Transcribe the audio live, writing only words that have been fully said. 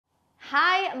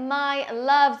Hi my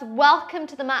loves, welcome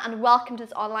to the mat and welcome to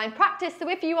this online practice. So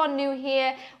if you are new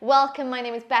here, welcome. My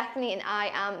name is Bethany and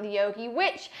I am the Yogi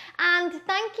Witch, and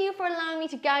thank you for allowing me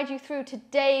to guide you through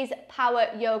today's power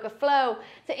yoga flow.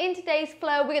 So in today's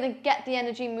flow, we're going to get the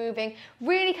energy moving,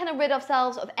 really kind of rid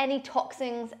ourselves of any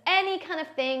toxins, any kind of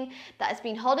thing that has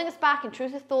been holding us back,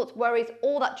 intrusive thoughts, worries,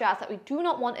 all that jazz that we do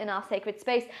not want in our sacred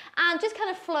space, and just kind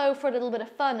of flow for a little bit of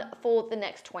fun for the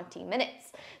next 20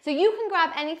 minutes. So you can grab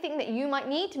anything that you might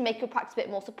need to make your practice a bit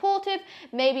more supportive,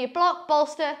 maybe a block,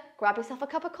 bolster, grab yourself a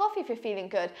cup of coffee if you're feeling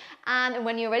good. And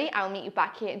when you're ready, I'll meet you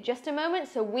back here in just a moment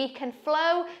so we can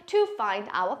flow to find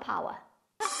our power.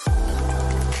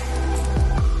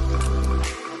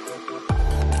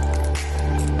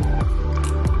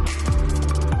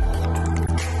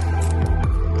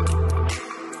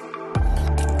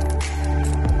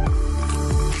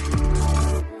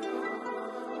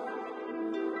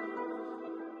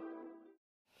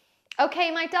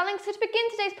 Okay, my darlings, so to begin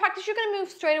today's practice, you're going to move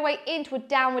straight away into a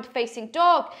downward facing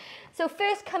dog. So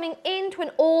first coming into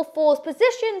an all fours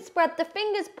position, spread the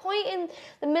fingers, pointing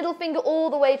the middle finger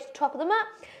all the way to the top of the mat.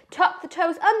 Tuck the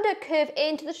toes under, curve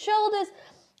into the shoulders.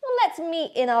 And let's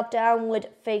meet in our downward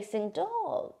facing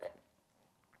dog.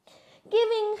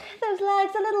 Giving those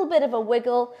legs a little bit of a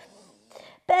wiggle.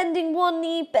 Bending one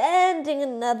knee, bending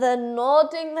another,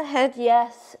 nodding the head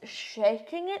yes,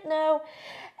 shaking it no.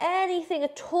 Anything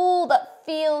at all that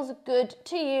feels good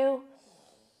to you.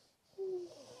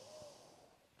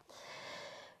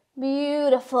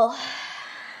 Beautiful.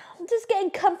 Just getting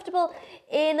comfortable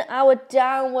in our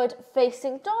downward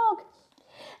facing dog.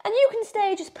 And you can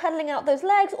stay just pedaling out those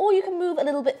legs, or you can move a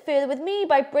little bit further with me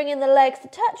by bringing the legs to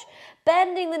touch,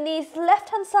 bending the knees to the left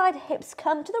hand side, hips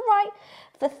come to the right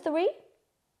for 3,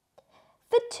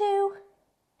 for 2,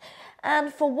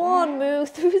 and for 1, move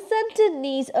through center,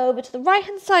 knees over to the right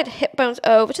hand side, hip bones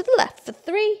over to the left for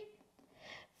 3,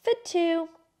 for 2,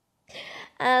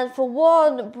 and for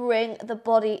 1, bring the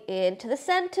body into the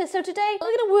center. So today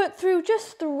we're going to work through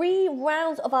just 3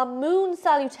 rounds of our moon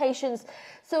salutations.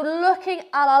 So looking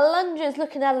at our lunges,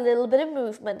 looking at a little bit of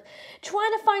movement,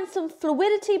 trying to find some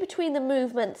fluidity between the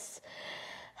movements,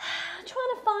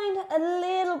 trying to find a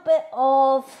little bit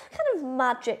of kind of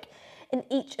magic in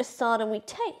each asana we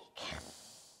take.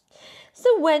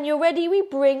 So when you're ready, we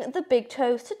bring the big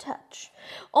toes to touch.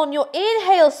 On your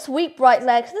inhale, sweep right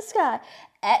leg to the sky.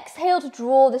 Exhale to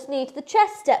draw this knee to the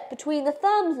chest, step between the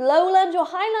thumbs, low lunge or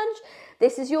high lunge.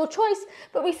 This is your choice,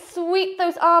 but we sweep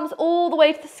those arms all the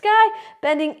way to the sky,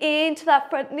 bending into that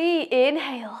front knee.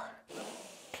 Inhale.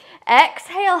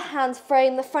 Exhale, hands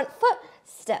frame the front foot,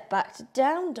 step back to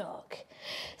down dog.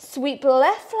 Sweep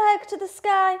left leg to the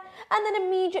sky and then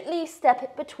immediately step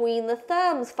it between the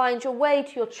thumbs. Find your way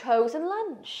to your chosen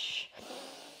lunge.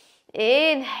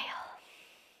 Inhale.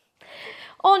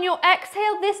 On your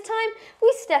exhale this time,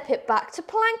 we step it back to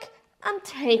plank and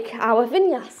take our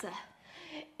vinyasa.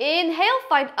 Inhale,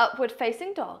 find upward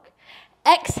facing dog.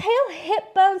 Exhale,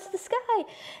 hip bones to the sky.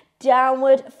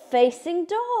 Downward facing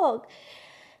dog.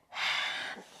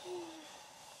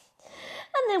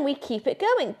 And then we keep it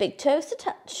going, big toes to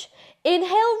touch.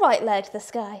 Inhale, right leg to the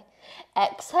sky.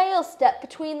 Exhale, step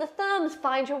between the thumbs,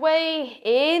 find your way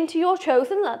into your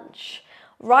chosen lunge.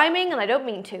 Rhyming, and I don't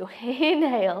mean to.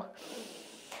 Inhale.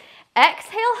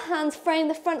 Exhale, hands frame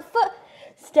the front foot,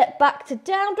 step back to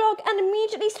down dog and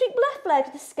immediately sweep left leg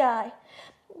to the sky.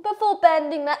 Before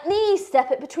bending that knee,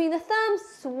 step it between the thumbs,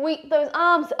 sweep those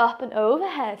arms up and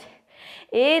overhead.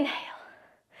 Inhale.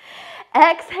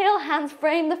 Exhale, hands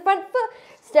frame the front foot,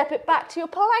 step it back to your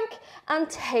plank and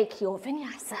take your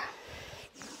vinyasa.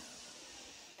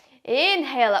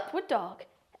 Inhale, upward dog.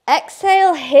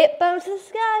 Exhale, hip bones to the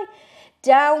sky.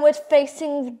 Downward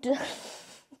facing,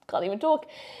 can't even talk.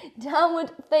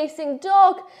 Downward facing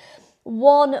dog.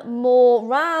 1 more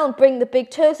round. Bring the big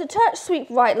toes to touch, sweep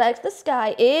right leg to the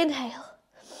sky. Inhale.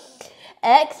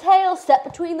 Exhale, step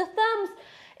between the thumbs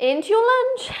into your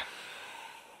lunge.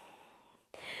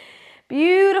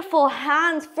 Beautiful,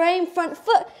 hands frame front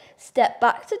foot, step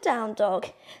back to down dog.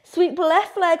 Sweep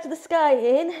left leg to the sky,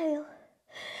 inhale.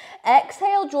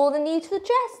 Exhale, draw the knee to the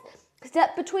chest.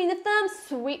 Step between the thumbs,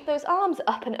 sweep those arms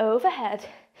up and overhead.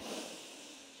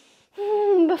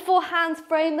 Before hands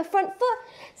frame the front foot,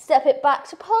 step it back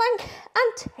to plank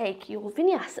and take your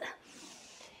vinyasa.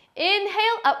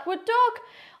 Inhale, upward dog.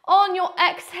 On your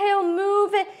exhale,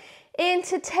 move it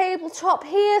into tabletop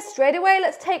here. Straight away,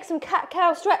 let's take some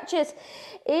cat-cow stretches.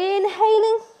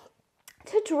 Inhaling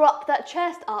to drop that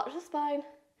chest, arch the spine.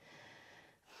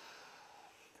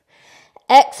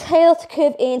 Exhale to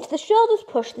curve into the shoulders,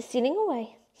 push the ceiling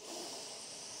away.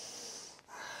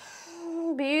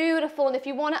 Beautiful. And if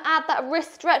you want to add that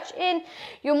wrist stretch in,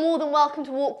 you're more than welcome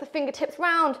to walk the fingertips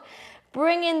round.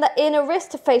 Bring in the inner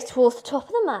wrist to face towards the top of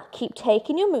the mat. Keep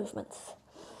taking your movements.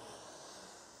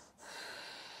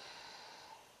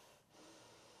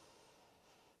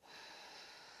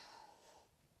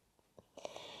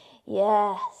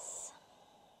 Yes.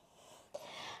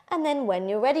 And then when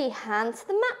you're ready, hands to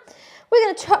the mat. We're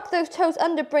going to tuck those toes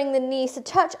under, bring the knees to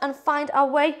touch and find our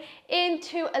way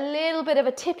into a little bit of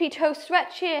a tippy toe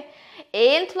stretch here.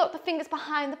 Interlock the fingers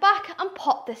behind the back and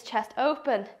pop this chest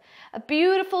open. A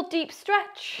beautiful deep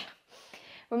stretch.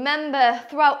 Remember,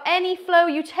 throughout any flow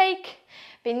you take,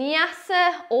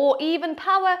 vinyasa or even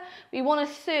power, we want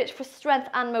to search for strength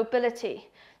and mobility.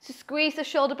 So squeeze the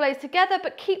shoulder blades together,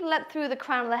 but keep length through the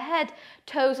crown of the head.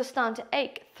 Toes are starting to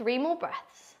ache. 3 more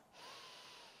breaths.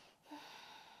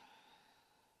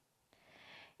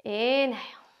 Inhale.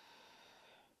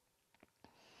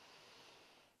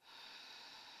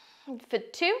 For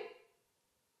 2.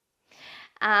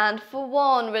 And for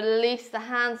 1, release the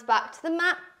hands back to the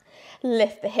mat.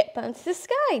 Lift the hip bones to the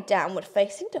sky, downward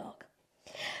facing dog.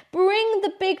 Bring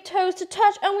the big toes to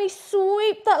touch and we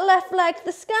sweep that left leg to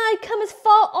the sky. Come as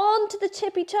far onto the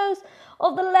tippy toes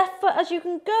of the left foot as you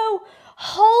can go.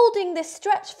 Holding this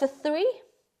stretch for 3.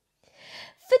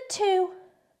 For 2.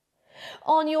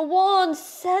 On your 1,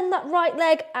 send that right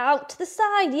leg out to the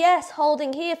side. Yes,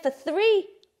 holding here for 3.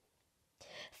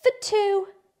 For 2.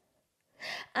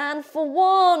 And for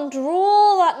 1,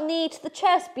 draw that knee to the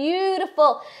chest.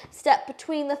 Beautiful. Step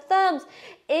between the thumbs.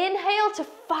 Inhale to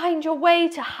find your way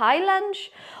to high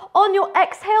lunge. On your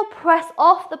exhale, press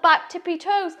off the back tippy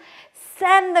toes.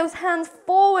 Send those hands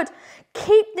forward.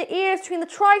 Keep the ears between the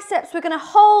triceps. We're going to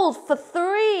hold for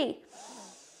 3.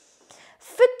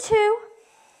 For 2.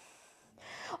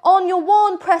 On your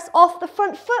 1, press off the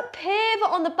front foot.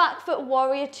 Pivot on the back foot,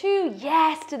 warrior 2.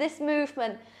 Yes, to this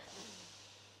movement.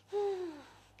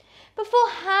 Before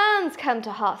hands come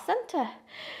to heart center,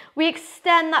 we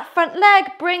extend that front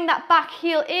leg, bring that back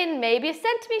heel in, maybe a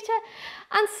centimeter,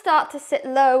 and start to sit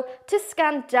low to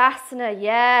Skandasana.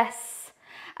 Yes.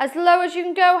 As low as you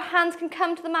can go, hands can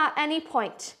come to the mat at any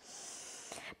point.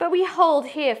 But we hold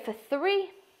here for 3.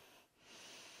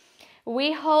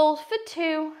 We hold for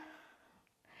 2.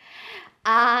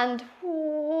 And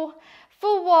for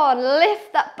 1,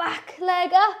 lift that back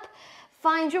leg up.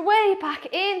 Find your way back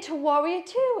into warrior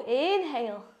 2.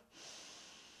 Inhale.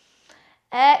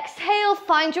 Exhale,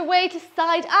 find your way to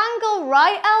side angle.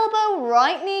 Right elbow,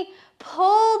 right knee.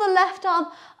 Pull the left arm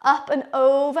up and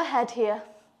overhead here.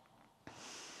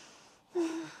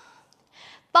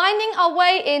 Finding our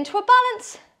way into a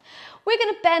balance. We're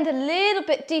going to bend a little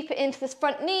bit deeper into this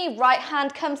front knee. Right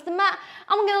hand comes to the mat.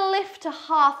 And we're going to lift to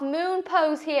half moon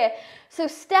pose here. So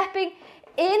stepping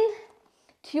in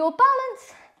to your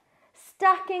balance.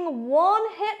 Stacking 1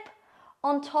 hip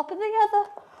on top of the other.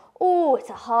 Oh, it's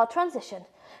a hard transition.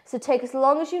 So take as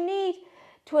long as you need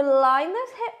to align those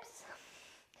hips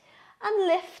and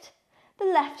lift the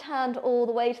left hand all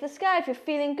the way to the sky. If you're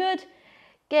feeling good,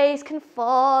 gaze can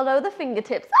follow the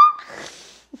fingertips.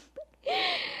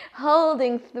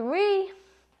 Holding 3.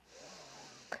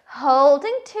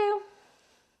 Holding 2.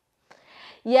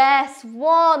 Yes,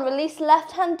 1, release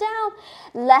left hand down,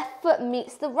 left foot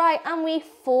meets the right and we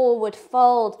forward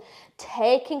fold,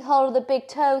 taking hold of the big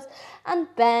toes and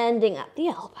bending at the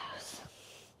elbows.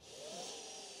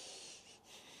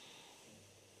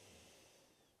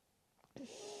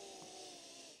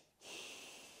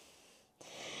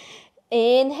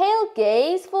 Inhale,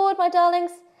 gaze forward, my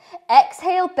darlings.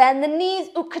 Exhale, bend the knees,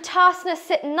 Utkatasana,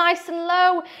 sit nice and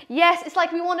low. Yes, it's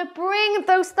like we want to bring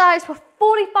those thighs to a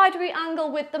 45-degree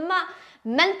angle with the mat.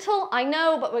 Mental, I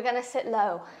know, but we're going to sit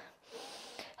low.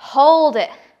 Hold it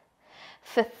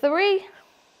for 3,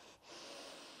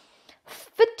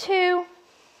 for 2,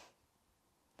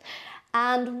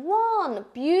 and 1.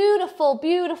 Beautiful,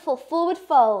 beautiful forward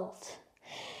fold.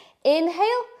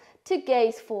 Inhale to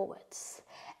gaze forwards.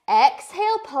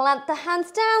 Exhale, plant the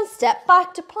hands down, step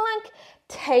back to plank,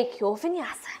 take your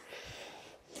vinyasa.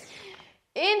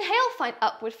 Inhale, find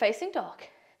upward facing dog.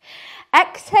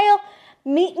 Exhale,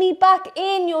 meet me back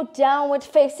in your downward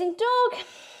facing dog.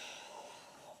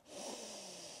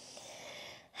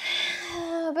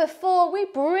 Before we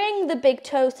bring the big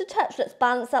toes to touch, let's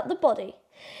balance out the body.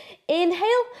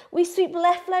 Inhale, we sweep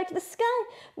left leg to the sky,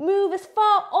 move as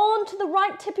far onto the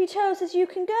right tippy toes as you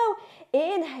can go.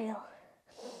 Inhale.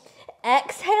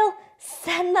 Exhale,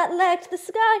 send that leg to the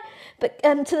sky,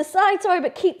 to the side,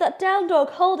 but keep that down dog,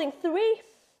 holding 3,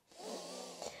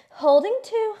 holding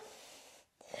 2,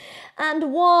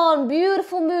 and 1.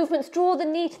 Beautiful movements, draw the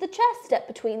knee to the chest, step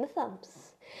between the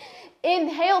thumbs.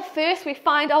 Inhale, first we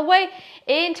find our way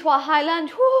into our high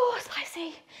lunge. Woo,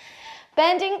 spicy.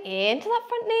 Bending into that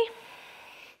front knee.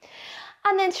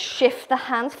 And then shift the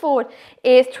hands forward,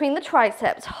 ears between the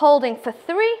triceps, holding for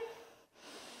 3,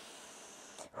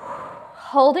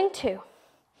 holding 2.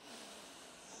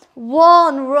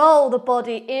 1, roll the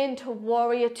body into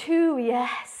warrior 2,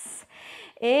 yes.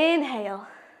 Inhale.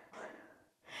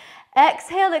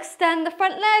 Exhale, extend the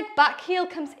front leg, back heel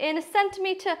comes in a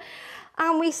centimetre,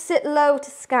 and we sit low to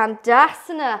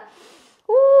Skandasana.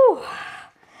 Ooh.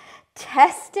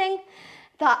 Testing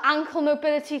that ankle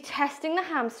mobility, testing the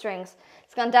hamstrings.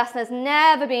 Skandasana has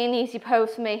never been an easy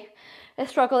pose for me. I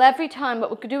struggle every time,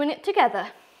 but we're doing it together.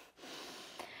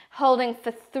 Holding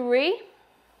for 3.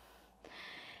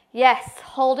 Yes,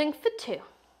 holding for 2.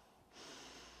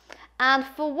 And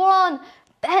for 1,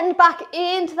 bend back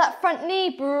into that front knee.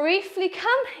 Briefly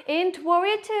come into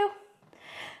warrior 2.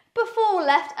 Before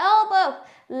left elbow,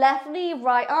 left knee,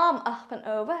 right arm up and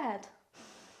overhead.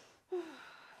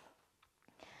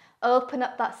 Open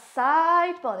up that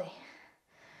side body.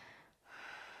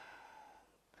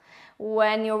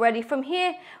 When you're ready from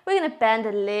here, we're going to bend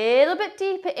a little bit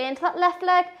deeper into that left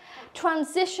leg.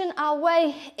 Transition our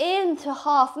way into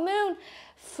half moon,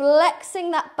 flexing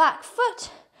that back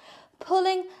foot,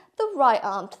 pulling the right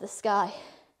arm to the sky.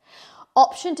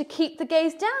 Option to keep the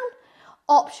gaze down.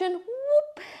 Option,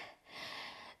 whoop,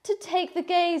 to take the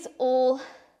gaze all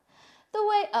the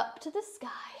way up to the sky.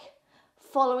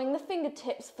 Following the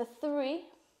fingertips for 3.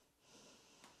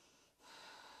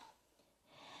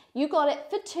 You got it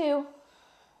for 2.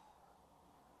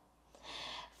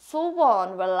 For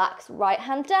 1, relax right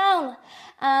hand down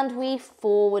and we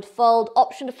forward fold.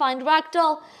 Option to find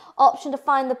ragdoll, option to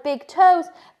find the big toes,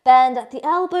 bend at the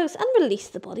elbows and release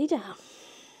the body down.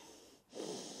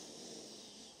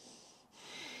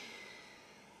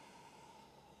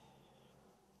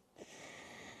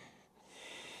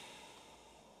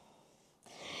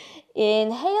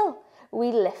 Inhale,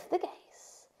 we lift the gaze.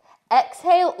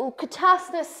 Exhale,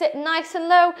 Utkatasana, sit nice and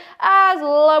low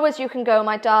as you can go,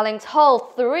 my darlings.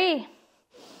 Hold 3,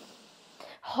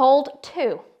 hold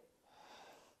 2,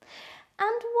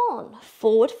 and 1.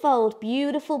 Forward fold,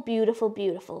 beautiful, beautiful,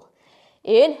 beautiful.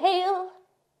 Inhale,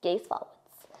 gaze forwards.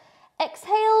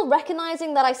 Exhale,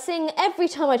 recognizing that I sing every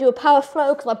time I do a power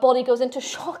flow because my body goes into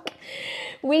shock.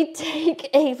 We take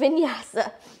a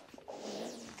vinyasa.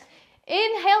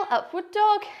 Inhale, upward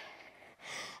dog.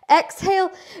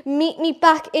 Exhale, meet me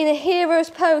back in a hero's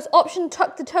pose. Option,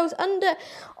 tuck the toes under.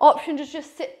 Option to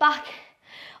just sit back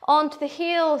onto the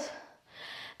heels.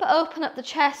 But open up the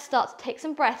chest, start to take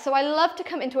some breath. So I love to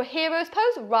come into a hero's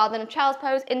pose rather than a child's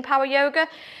pose in power yoga,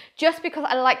 just because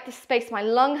I like the space my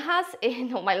lungs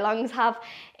have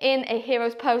in a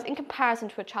hero's pose in comparison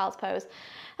to a child's pose.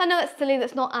 I know it's silly,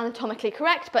 that's not anatomically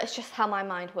correct, but it's just how my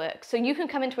mind works. So you can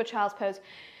come into a child's pose.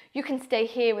 You can stay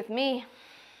here with me.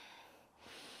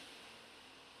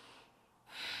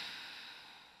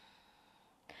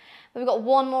 We've got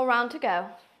 1 more round to go.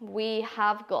 We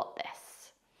have got this.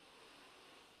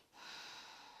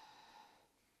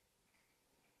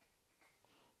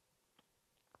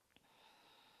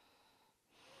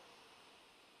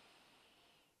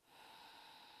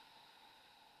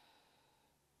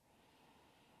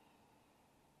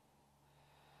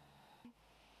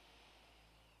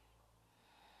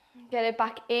 Get it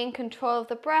back in control of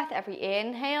the breath. Every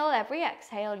inhale, every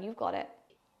exhale, you've got it.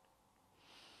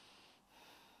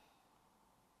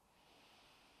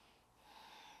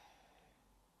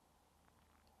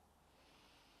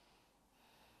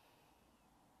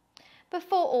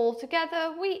 Before all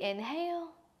together, we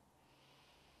inhale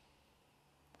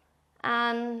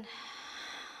and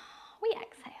we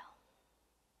exhale.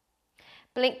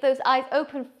 Blink those eyes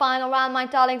open, final round, my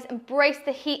darlings. Embrace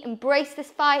the heat, embrace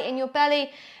this fire in your belly.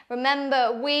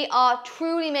 Remember, we are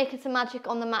truly making some magic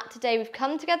on the mat today. We've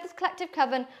come together as collective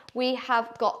coven. We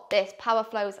have got this. Power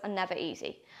flows are never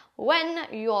easy. When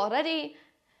you're ready,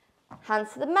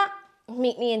 hands to the mat,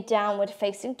 meet me in downward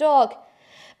facing dog.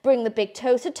 Bring the big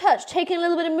toes to touch, taking a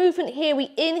little bit of movement here.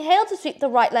 We inhale to sweep the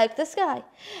right leg to the sky.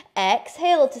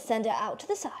 Exhale to send it out to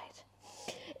the side.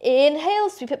 Inhale,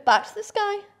 sweep it back to the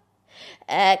sky.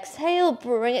 Exhale,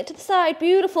 bring it to the side.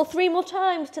 Beautiful. 3 more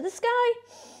times. To the sky.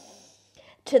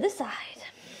 To the side.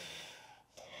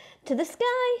 To the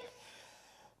sky.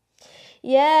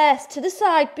 Yes, to the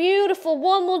side. Beautiful.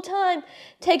 1 more time.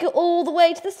 Take it all the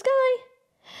way to the sky.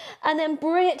 And then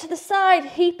bring it to the side.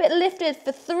 Keep it lifted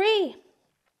for 3.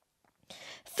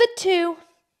 For 2,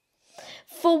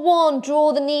 for For 1,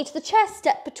 draw the knee to the chest,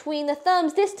 step between the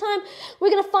thumbs. This time,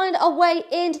 we're going to find our way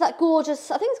into that gorgeous,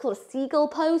 I think it's called a seagull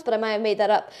pose, but I might have made that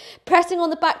up. Pressing on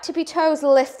the back tippy toes,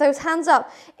 lift those hands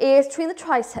up, ears between the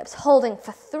triceps, holding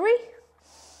for 3,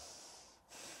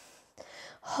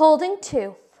 holding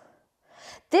 2.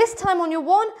 This time on your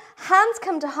 1, hands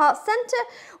come to heart center.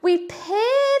 We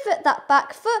pivot that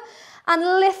back foot and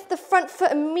lift the front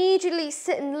foot immediately,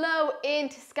 sitting low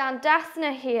into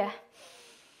Skandasana here.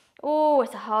 Oh,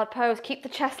 it's a hard pose. Keep the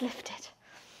chest lifted.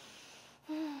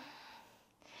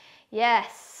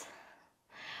 Yes.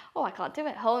 Oh, I can't do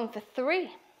it. Holding for 3.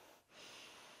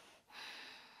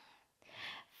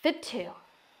 For 2.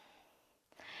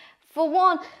 For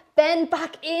 1, bend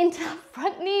back into that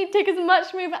front knee. Take as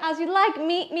much movement as you like.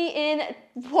 Meet me in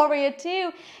warrior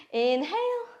 2.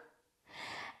 Inhale.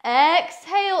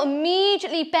 Exhale.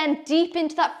 Immediately bend deep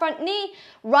into that front knee.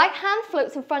 Right hand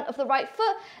floats in front of the right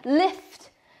foot. Lift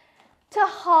to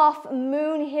half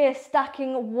moon here,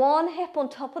 stacking one hip on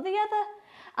top of the other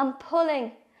and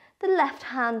pulling the left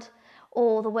hand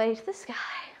all the way to the sky.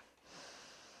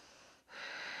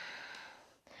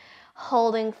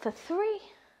 Holding for 3.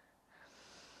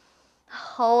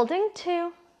 Holding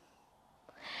 2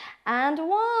 and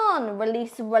 1.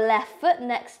 Release the left foot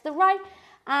next to the right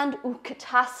and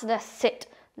Utkatasana, sit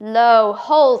low.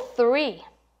 Hold 3.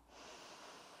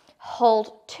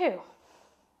 Hold 2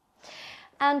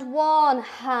 and 1.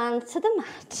 Hand to the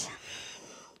mat.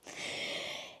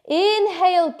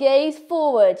 Inhale, gaze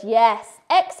forward. Yes.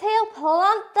 Exhale,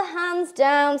 plant the hands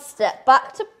down, step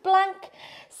back to plank.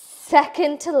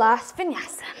 Second to last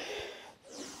vinyasa.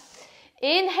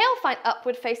 Inhale, find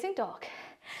upward facing dog.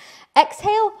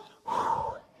 Exhale,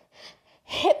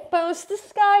 hip bones to the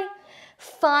sky.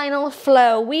 Final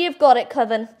flow. We have got it,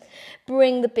 Coven.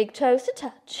 Bring the big toes to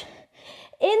touch.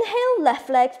 Inhale, left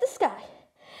leg to the sky.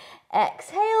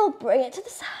 Exhale, bring it to the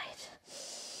side.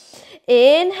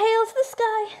 Inhale to the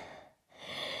sky.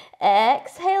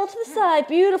 Exhale to the side.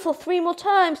 Beautiful. 3 more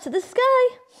times to the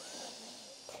sky.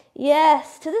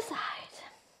 Yes, to the side.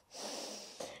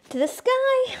 To the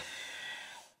sky.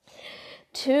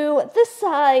 To the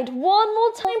side. 1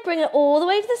 more time. Bring it all the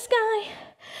way to the sky.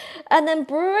 And then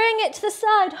bring it to the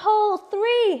side. Hold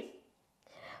 3.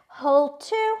 Hold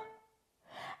 2.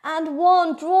 And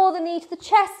 1. Draw the knee to the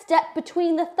chest. Step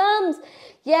between the thumbs.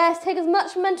 Yes, take as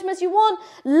much momentum as you want.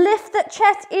 Lift that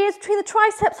chest, ears between the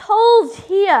triceps. Hold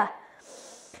here.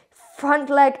 Front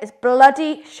leg is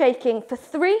bloody shaking for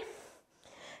 3,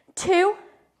 2,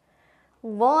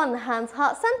 1. Hands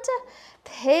heart center.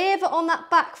 Pivot on that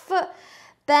back foot.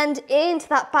 Bend into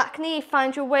that back knee.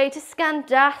 Find your way to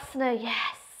Skandasana.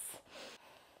 Yes.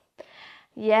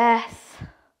 Yes.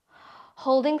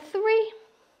 Holding 3.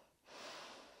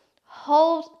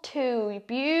 Hold 2.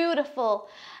 Beautiful.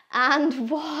 And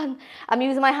 1. I'm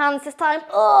using my hands this time.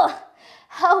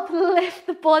 Help lift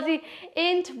the body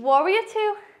into warrior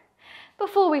 2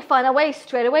 before we find our way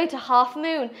straight away to half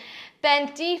moon.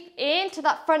 Bend deep into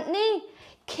that front knee.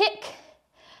 Kick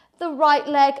the right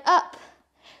leg up,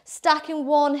 stacking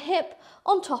one hip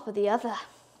on top of the other.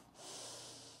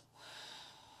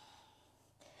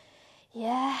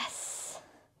 Yes.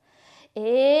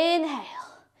 Inhale.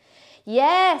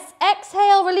 Yes.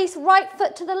 Exhale, release right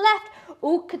foot to the left.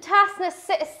 Utkatasana,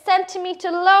 sit a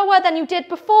centimetre lower than you did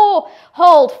before.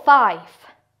 Hold 5,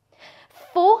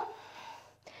 4,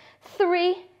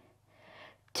 3,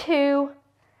 2,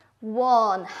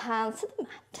 1. Hands to the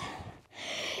mat.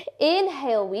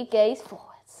 Inhale, we gaze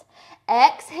forwards.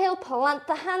 Exhale, plant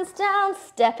the hands down,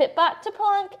 step it back to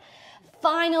plank.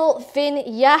 Final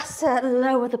vinyasa,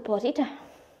 lower the body down.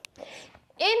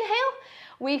 Inhale,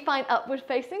 we find upward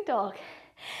facing dog.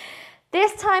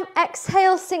 This time,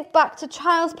 exhale, sink back to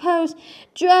child's pose,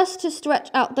 just to stretch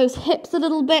out those hips a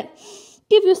little bit.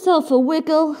 Give yourself a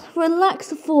wiggle, relax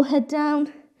the forehead down,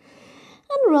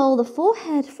 and roll the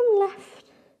forehead from left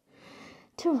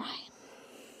to right.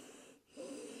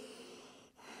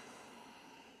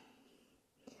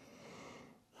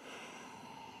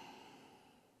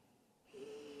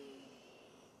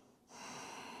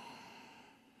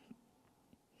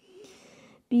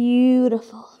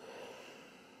 Beautiful.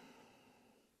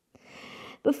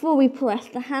 Before we press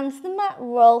the hands to the mat,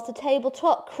 roll to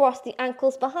tabletop, cross the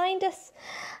ankles behind us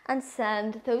and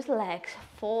send those legs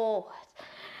forward.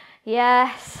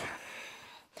 Yes.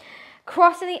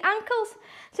 Crossing the ankles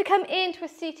to come into a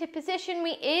seated position.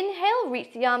 We inhale,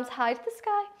 reach the arms high to the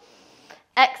sky.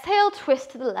 Exhale,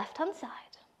 twist to the left hand side.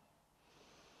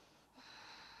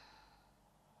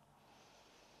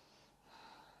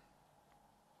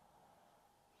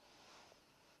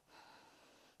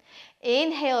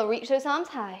 Inhale, reach those arms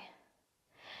high.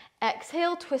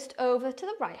 Exhale, twist over to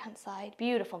the right hand side.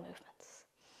 Beautiful movements.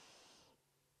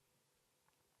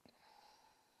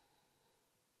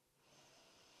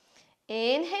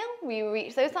 Inhale, we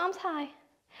reach those arms high.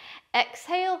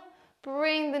 Exhale,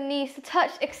 bring the knees to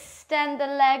touch, extend the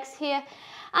legs here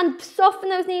and soften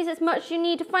those knees as much as you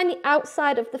need to find the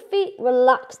outside of the feet.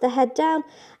 Relax the head down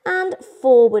and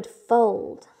forward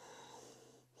fold.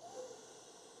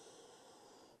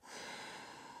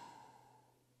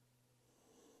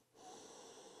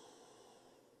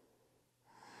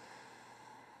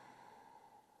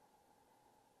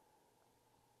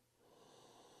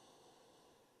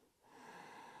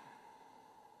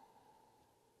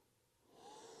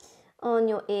 On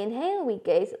your inhale, we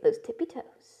gaze at those tippy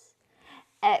toes.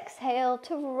 Exhale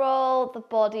to roll the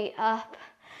body up.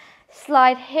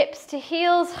 Slide hips to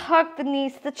heels, hug the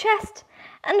knees to the chest,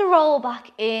 and roll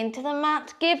back into the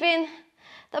mat, giving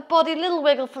the body a little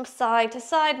wiggle from side to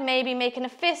side, maybe making a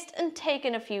fist and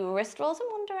taking a few wrist rolls in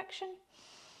one direction.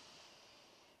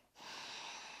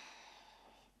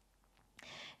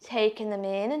 Taking them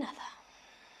in another.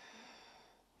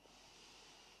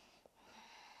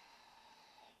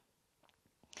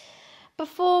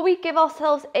 Before we give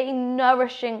ourselves a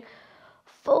nourishing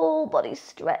full body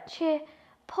stretch here,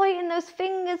 pointing those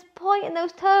fingers, pointing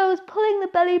those toes, pulling the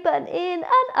belly button in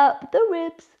and up the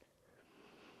ribs.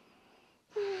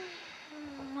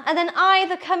 And then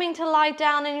either coming to lie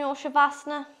down in your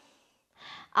Shavasana,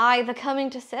 either coming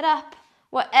to sit up,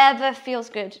 whatever feels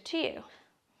good to you.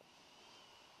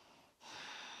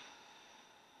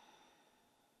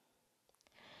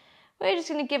 We're just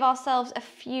going to give ourselves a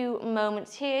few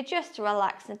moments here just to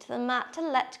relax into the mat, to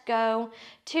let go,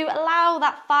 to allow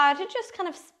that fire to just kind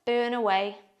of burn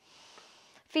away,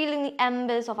 feeling the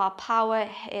embers of our power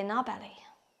in our belly,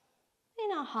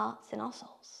 in our hearts, in our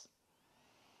souls.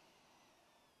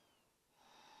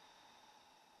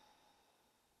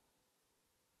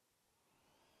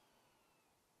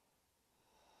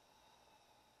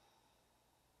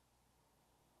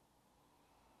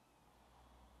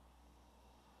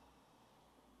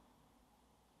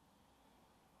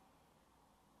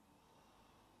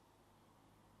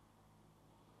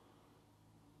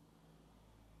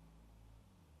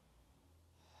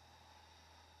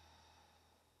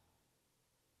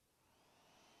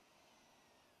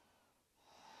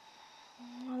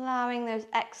 Allowing those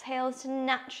exhales to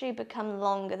naturally become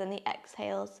longer than the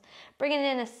exhales, bringing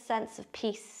in a sense of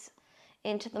peace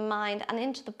into the mind and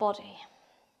into the body.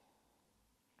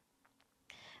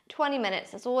 20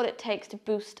 minutes, that's all it takes to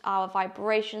boost our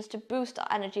vibrations, to boost our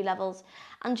energy levels,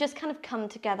 and just kind of come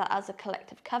together as a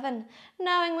collective coven,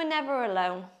 knowing we're never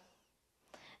alone.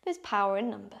 There's power in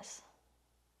numbers.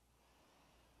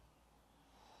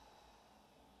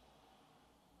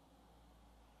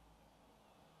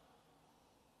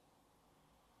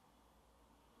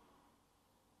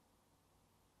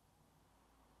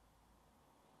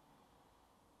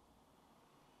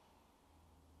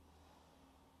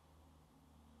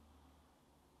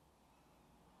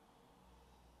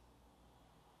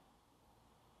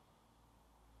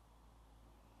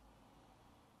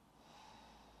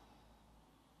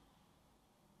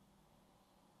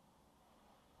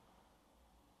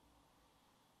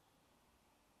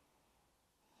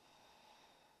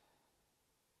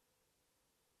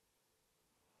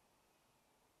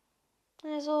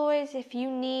 As always, if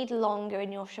you need longer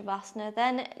in your Shavasana,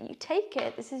 then you take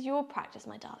it. This is your practice,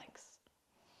 my darlings.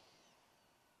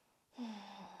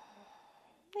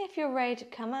 If you're ready to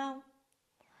come out,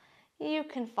 you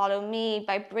can follow me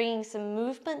by bringing some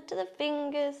movement to the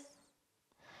fingers,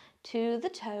 to the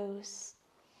toes.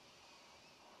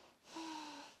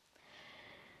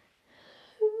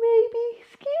 Maybe,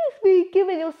 excuse me,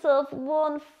 giving yourself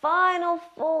one final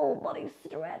full body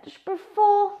stretch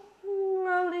before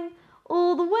rolling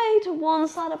all the way to one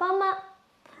side of our mat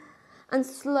and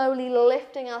slowly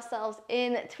lifting ourselves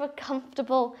into a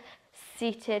comfortable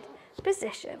seated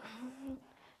position.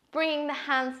 Bringing the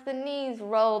hands to the knees,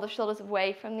 roll the shoulders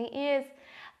away from the ears,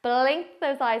 blink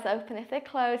those eyes open if they're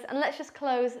closed, and let's just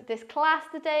close this class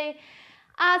today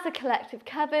as a collective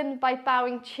coven by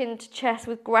bowing chin to chest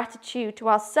with gratitude to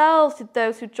ourselves, to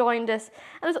those who joined us,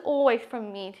 and as always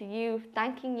from me to you,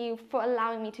 thanking you for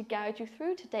allowing me to guide you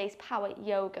through today's power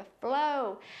yoga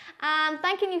flow. And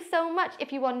thanking you so much.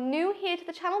 If you are new here to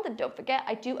the channel, then don't forget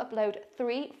I do upload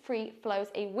 3 free flows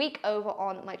a week over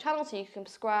on my channel, so you can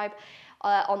subscribe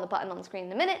on the button on the screen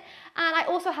in a minute. And I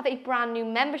also have a brand new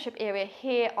membership area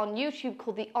here on YouTube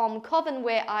called the COVEN,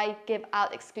 where I give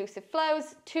out exclusive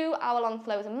flows, 2-hour-long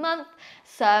flows a month,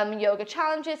 some yoga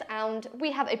challenges, and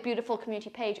we have a beautiful community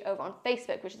page over on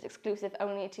Facebook, which is exclusive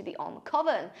only to the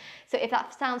COVEN. So if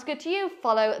that sounds good to you,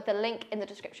 follow the link in the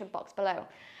description box below.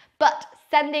 But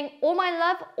sending all my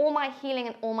love, all my healing,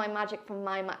 and all my magic from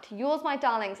my mat to yours, my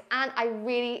darlings, and I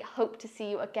really hope to see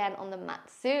you again on the mat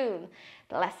soon.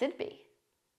 Blessed be.